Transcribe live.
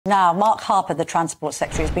Now, Mark Harper, the Transport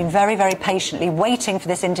Secretary, has been very, very patiently waiting for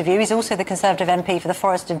this interview. He's also the Conservative MP for the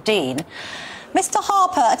Forest of Dean. Mr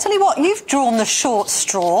Harper, I tell you what, you've drawn the short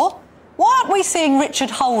straw. Why aren't we seeing Richard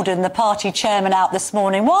Holden, the party chairman, out this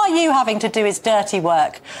morning? Why are you having to do his dirty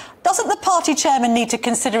work? Doesn't the party chairman need to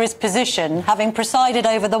consider his position, having presided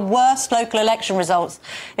over the worst local election results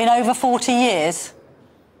in over 40 years?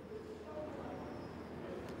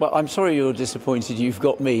 Well, I'm sorry you're disappointed you've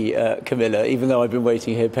got me, Camilla, even though I've been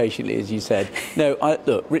waiting here patiently, as you said. No,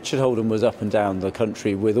 look, Richard Holden was up and down the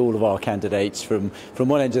country with all of our candidates from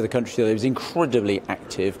one end of the country to the other. He was incredibly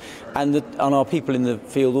active, and our people in the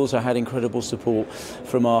field also had incredible support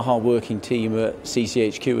from our hard-working team at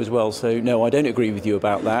CCHQ as well. So, no, I don't agree with you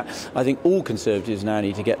about that. I think all Conservatives now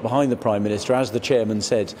need to get behind the Prime Minister, as the chairman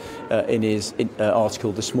said in his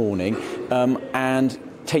article this morning, and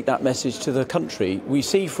take that message to the country. We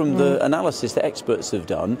see from the analysis that experts have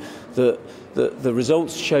done that the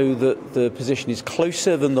results show that the position is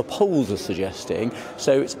closer than the polls are suggesting.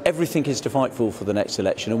 So everything is to fight for the next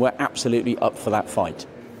election, and we're absolutely up for that fight.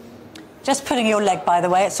 Just pulling your leg, by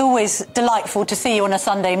the way. It's always delightful to see you on a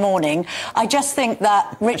Sunday morning. I just think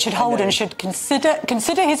that Richard Holden should consider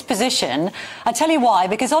his position. I tell you why,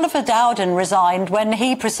 because Oliver Dowden resigned when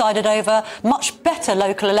he presided over much better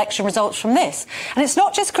local election results from this. And it's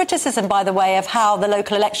not just criticism, by the way, of how the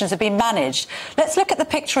local elections have been managed. Let's look at the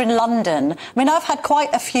picture in London. I mean, I've had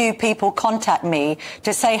quite a few people contact me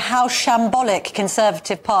to say how shambolic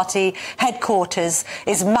Conservative Party headquarters'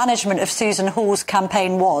 management of Susan Hall's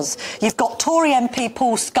campaign was. You've got Tory MP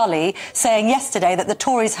Paul Scully saying yesterday that the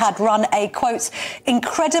Tories had run a, quote,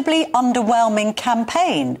 incredibly underwhelming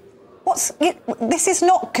campaign. This is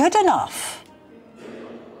not good enough.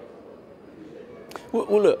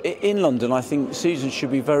 Well, look, in London, I think Susan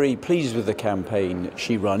should be very pleased with the campaign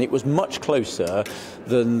she ran. It was much closer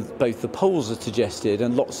than both the polls had suggested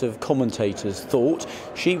and lots of commentators thought.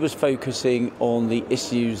 She was focusing on the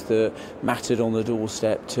issues that mattered on the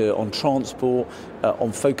doorstep, on transport,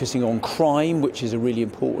 on focusing on crime, which is a really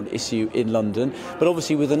important issue in London. But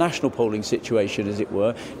obviously with the national polling situation, as it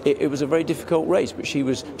were, it was a very difficult race. But she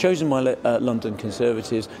was chosen by London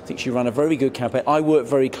Conservatives. I think she ran a very good campaign. I worked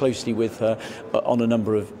very closely with her on a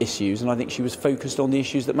number of issues, and I think she was focused on the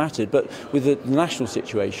issues that mattered. But with the national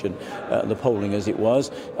situation, the polling as it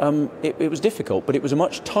was difficult, but it was a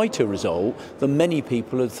much tighter result than many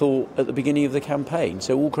people had thought at the beginning of the campaign.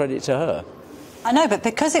 So all credit to her. I know, but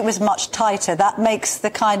because it was much tighter, that makes the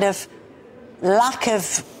kind of lack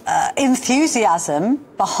of enthusiasm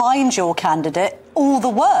behind your candidate all the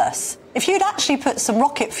worse. If you'd actually put some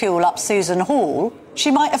rocket fuel up Susan Hall, she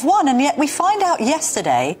might have won. And yet we find out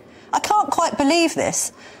yesterday, I can't quite believe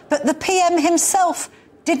this, but the PM himself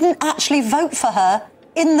didn't actually vote for her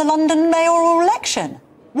in the London mayoral election.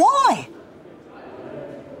 Why?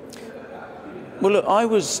 Well, look, I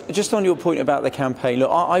was, just on your point about the campaign, look,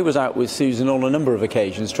 I was out with Susan on a number of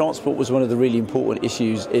occasions. Transport was one of the really important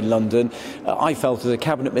issues in London. I felt as a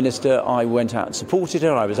cabinet minister, I went out and supported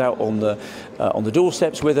her. I was out on the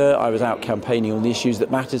doorsteps with her. I was out campaigning on the issues that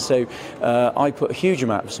mattered. So I put a huge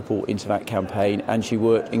amount of support into that campaign, and she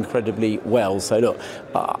worked incredibly well. So look,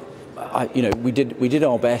 we did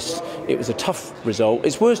our best. It was a tough result.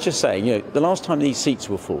 It's worth just saying, the last time these seats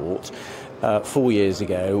were fought, 4 years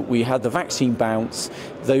ago, we had the vaccine bounce.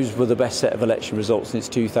 Those were the best set of election results since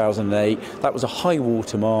 2008. That was a high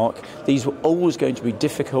watermark. These were always going to be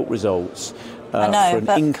difficult results for an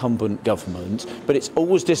incumbent government, but it's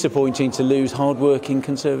always disappointing to lose hard-working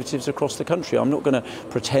Conservatives across the country. I'm not going to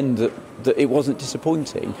pretend that it wasn't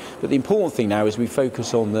disappointing, but the important thing now is we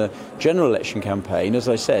focus on the general election campaign. As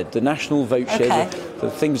I said, the national vote share, the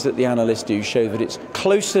things that the analysts do show that it's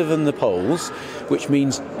closer than the polls, which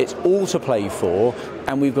means it's all to play for,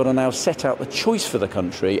 and we've got to now set out the choice for the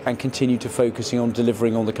country and continue to focusing on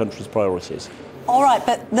delivering on the country's priorities. All right,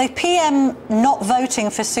 but the PM not voting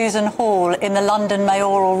for Susan Hall in the London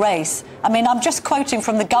mayoral race, I mean, I'm just quoting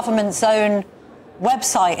from the government's own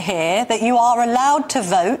website here that you are allowed to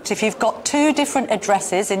vote if you've got 2 different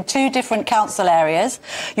addresses in 2 different council areas.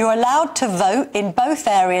 You're allowed to vote in both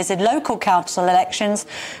areas in local council elections,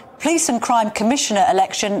 Police and Crime Commissioner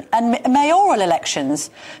election and mayoral elections.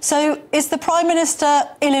 So is the Prime Minister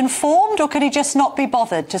ill-informed, or could he just not be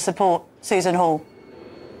bothered to support Susan Hall?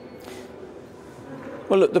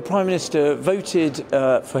 Well, look, the Prime Minister voted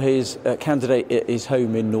for his candidate at his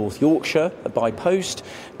home in North Yorkshire by post,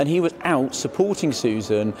 and he was out supporting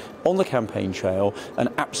Susan on the campaign trail and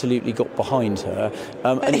absolutely got behind her.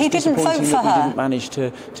 But he didn't vote for her. We didn't manage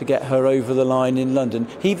to get her over the line in London.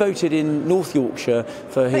 He voted in North Yorkshire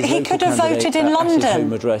for his local candidate at his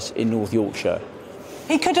home address in North Yorkshire.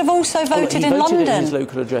 He could have also voted in London. He voted in his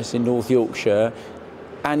local address in North Yorkshire,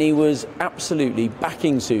 and he was absolutely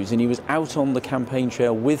backing Susan. He was out on the campaign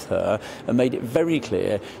trail with her and made it very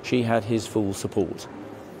clear she had his full support.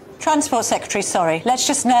 Transport Secretary, sorry, let's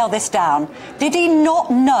just nail this down. Did he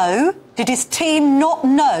not know, did his team not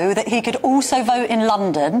know that he could also vote in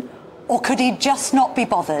London, or could he just not be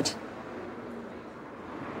bothered?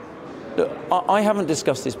 Look, I haven't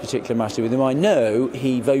discussed this particular matter with him. I know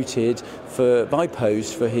he voted by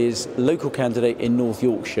post for his local candidate in North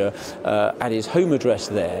Yorkshire at his home address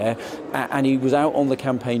there, and he was out on the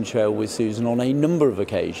campaign trail with Susan on a number of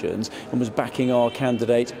occasions and was backing our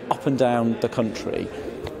candidate up and down the country.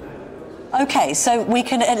 OK, so we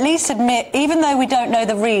can at least admit, even though we don't know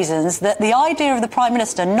the reasons, that the idea of the Prime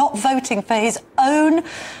Minister not voting for his own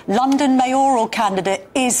London mayoral candidate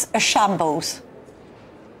is a shambles.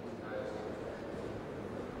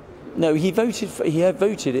 No, he had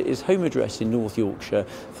voted at his home address in North Yorkshire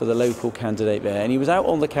for the local candidate there, and he was out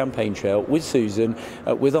on the campaign trail with Susan,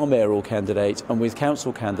 with our mayoral candidate and with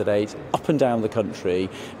council candidates up and down the country,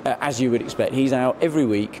 as you would expect. He's out every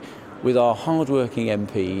week with our hard-working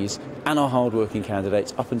MPs and our hard-working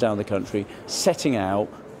candidates up and down the country, setting out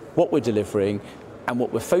what we're delivering and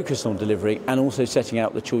what we're focused on delivering, and also setting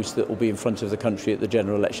out the choice that will be in front of the country at the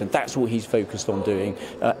general election. That's what he's focused on doing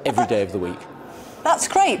every day of the week. That's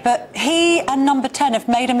great, but he and Number 10 have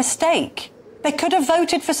made a mistake. They could have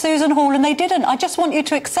voted for Susan Hall and they didn't. I just want you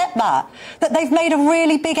to accept that they've made a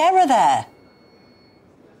really big error there.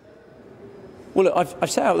 Well, look, I've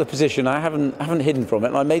set out the position. I haven't hidden from it,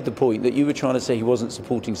 and I made the point that you were trying to say he wasn't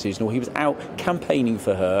supporting Susan, or he was out campaigning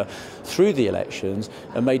for her through the elections,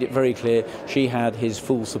 and made it very clear she had his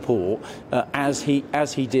full support, as he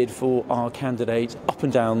did for our candidates up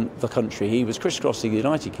and down the country. He was crisscrossing the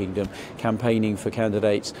United Kingdom, campaigning for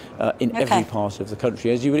candidates in every part of the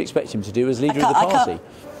country, as you would expect him to do as leader of the party.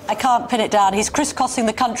 I can't pin it down. He's crisscrossing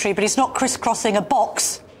the country, but he's not crisscrossing a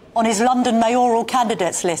box on his London mayoral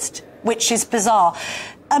candidates list, which is bizarre.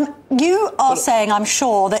 You are saying, I'm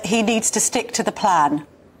sure, that he needs to stick to the plan.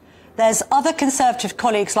 There's other Conservative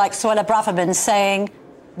colleagues like Suella Braverman saying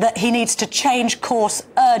that he needs to change course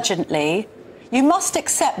urgently. You must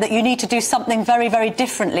accept that you need to do something very, very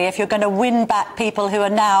differently if you're going to win back people who are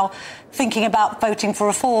now thinking about voting for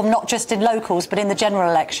reform, not just in locals, but in the general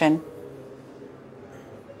election.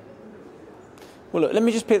 Well, look, let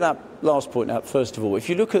me just pick that last point out first of all. If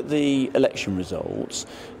you look at the election results,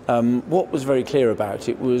 what was very clear about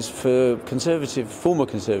it was for former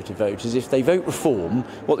Conservative voters, if they vote Reform,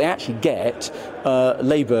 what they actually get,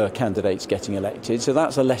 Labour candidates getting elected. So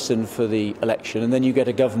that's a lesson for the election. And then you get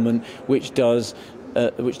a government which does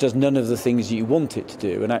none of the things you want it to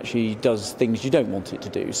do, and actually does things you don't want it to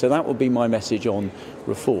do. So that would be my message on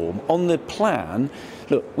Reform. On the plan,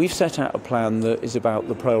 look, we've set out a plan that is about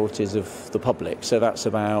the priorities of the public. So that's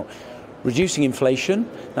about reducing inflation.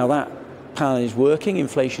 Now that plan is working.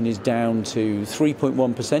 Inflation is down to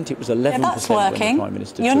 3.1%. It was 11% that's when working. the Prime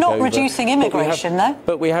Minister took You're not over. reducing immigration, though.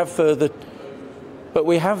 But we have further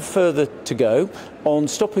to go on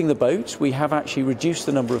stopping the boats. We have actually reduced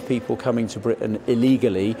the number of people coming to Britain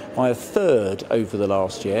illegally by a third over the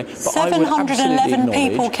last year. But 711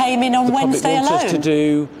 people came in on Wednesday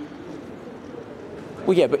alone.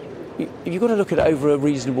 Well, yeah, but you've got to look at it over a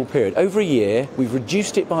reasonable period. Over a year, we've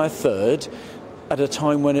reduced it by a third at a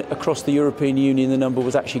time when across the European Union the number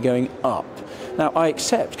was actually going up. Now, I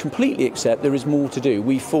completely accept there is more to do.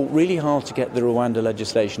 We fought really hard to get the Rwanda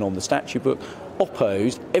legislation on the statute book,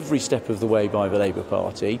 opposed every step of the way by the Labour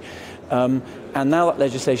Party. And now that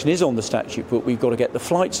legislation is on the statute book, we've got to get the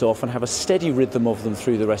flights off and have a steady rhythm of them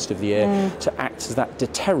through the rest of the year to act as that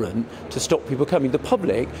deterrent to stop people coming. The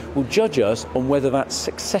public will judge us on whether that's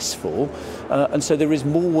successful, and so there is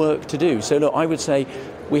more work to do. So look, I would say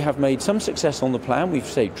we have made some success on the plan.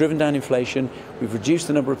 We've driven down inflation, we've reduced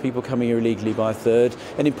the number of people coming here illegally by a third,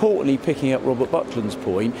 and importantly, picking up Robert Buckland's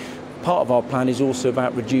point, part of our plan is also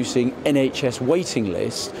about reducing NHS waiting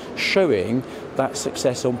lists, showing that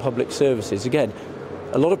success on public services. Again,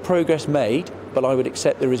 a lot of progress made, but I would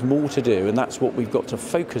accept there is more to do, and that's what we've got to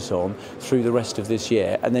focus on through the rest of this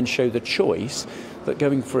year, and then show the choice that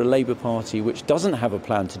going for a Labour Party which doesn't have a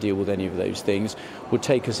plan to deal with any of those things would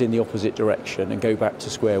take us in the opposite direction and go back to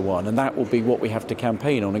square one. And that will be what we have to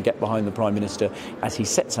campaign on and get behind the Prime Minister as he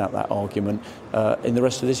sets out that argument in the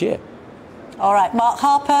rest of this year. All right, Mark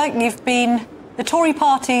Harper, you've been the Tory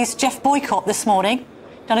party's Jeff Boycott this morning.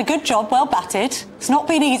 Done a good job, well batted. It's not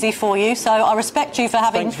been easy for you, so I respect you for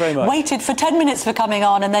having waited for 10 minutes for coming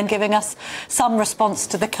on and then giving us some response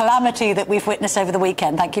to the calamity that we've witnessed over the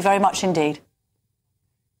weekend. Thank you very much indeed.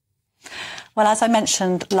 Well, as I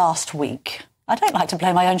mentioned last week, I don't like to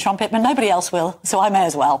blow my own trumpet, but nobody else will, so I may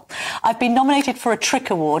as well. I've been nominated for a Trick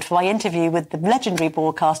Award for my interview with the legendary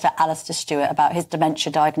broadcaster Alistair Stewart about his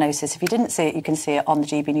dementia diagnosis. If you didn't see it, you can see it on the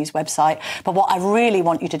GB News website. But what I really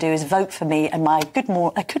want you to do is vote for me and my my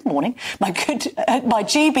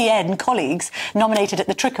GBN colleagues nominated at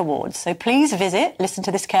the Trick Awards. So please listen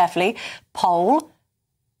to this carefully,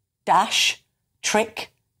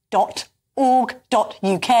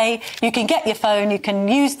 poll-trick.org.uk. You can get your phone, you can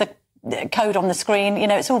use the code on the screen. You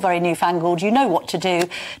know, it's all very newfangled. You know what to do.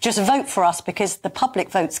 Just vote for us because the public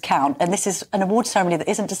votes count. And this is an award ceremony that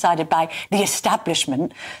isn't decided by the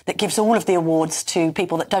establishment that gives all of the awards to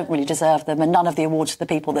people that don't really deserve them and none of the awards to the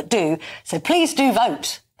people that do. So please do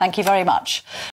vote. Thank you very much.